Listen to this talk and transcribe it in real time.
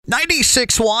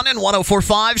96.1 and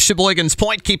 104.5 Sheboygan's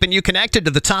Point, keeping you connected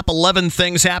to the top 11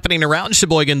 things happening around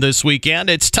Sheboygan this weekend.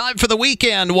 It's time for the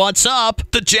weekend. What's up?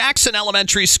 The Jackson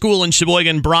Elementary School in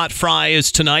Sheboygan Brat Fry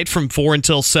is tonight from 4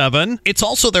 until 7. It's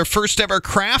also their first ever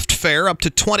craft fair, up to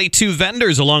 22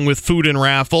 vendors along with food and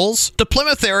raffles. The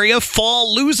Plymouth area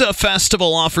Fall Loza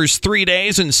Festival offers 3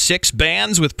 days and 6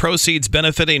 bands with proceeds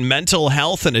benefiting mental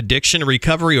health and addiction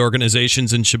recovery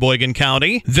organizations in Sheboygan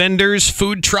County. Vendors,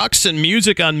 food trucks, and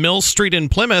music on Mill Street in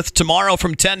Plymouth tomorrow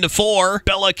from 10 to 4.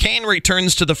 Bella Kane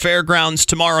returns to the fairgrounds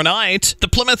tomorrow night. The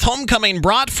Plymouth Homecoming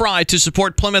Brat Fry to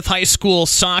support Plymouth High School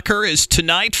soccer is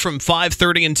tonight from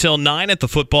 5:30 until 9 at the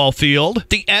football field.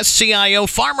 The SCIO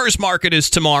Farmers Market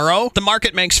is tomorrow. The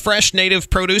market makes fresh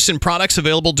native produce and products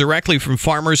available directly from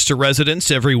farmers to residents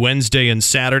every Wednesday and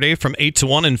Saturday from 8 to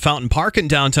 1 in Fountain Park in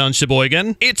downtown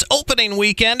Sheboygan. It's opening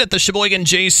weekend at the Sheboygan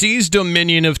JC's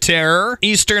Dominion of Terror,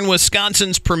 Eastern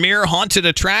Wisconsin's premier haunted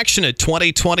attraction at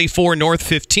 2024 North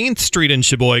 15th Street in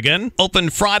Sheboygan. Open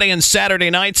Friday and Saturday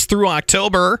nights through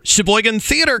October. Sheboygan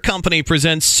Theater Company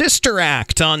presents Sister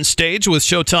Act on stage with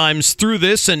showtimes through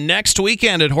this and next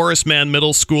weekend at Horace Mann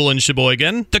Middle School in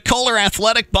Sheboygan. The Kohler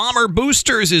Athletic Bomber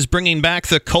Boosters is bringing back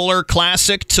the Kohler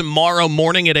Classic tomorrow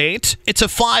morning at 8. It's a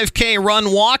 5K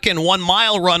run walk and 1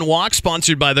 mile run walk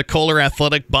sponsored by the Kohler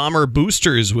Athletic Bomber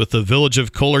Boosters with the Village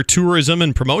of Kohler Tourism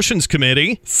and Promotions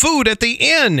Committee. Food at the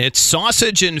Inn. It's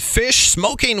sausage and fish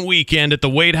smoking weekend at the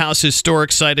Wade House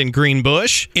Historic Site in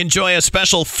Greenbush. Enjoy a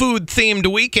special food-themed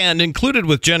weekend included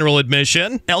with general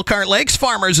admission. Elkhart Lakes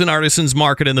Farmers and Artisans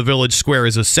Market in the Village Square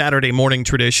is a Saturday morning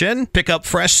tradition. Pick up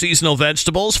fresh seasonal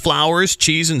vegetables, flowers,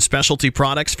 cheese, and specialty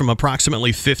products from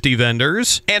approximately 50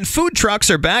 vendors. And food trucks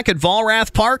are back at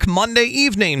Valrath Park Monday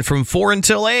evening from 4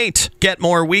 until 8. Get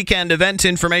more weekend event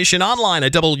information online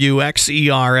at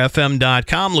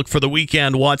WXERFM.com. Look for the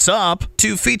weekend What's Up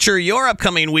to feature your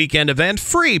upcoming weekend event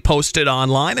free, posted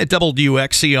online at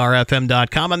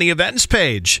WXERFM.com on the events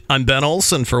page. I'm Ben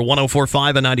Olson for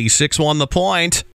 104.5 and 96.1 The Point.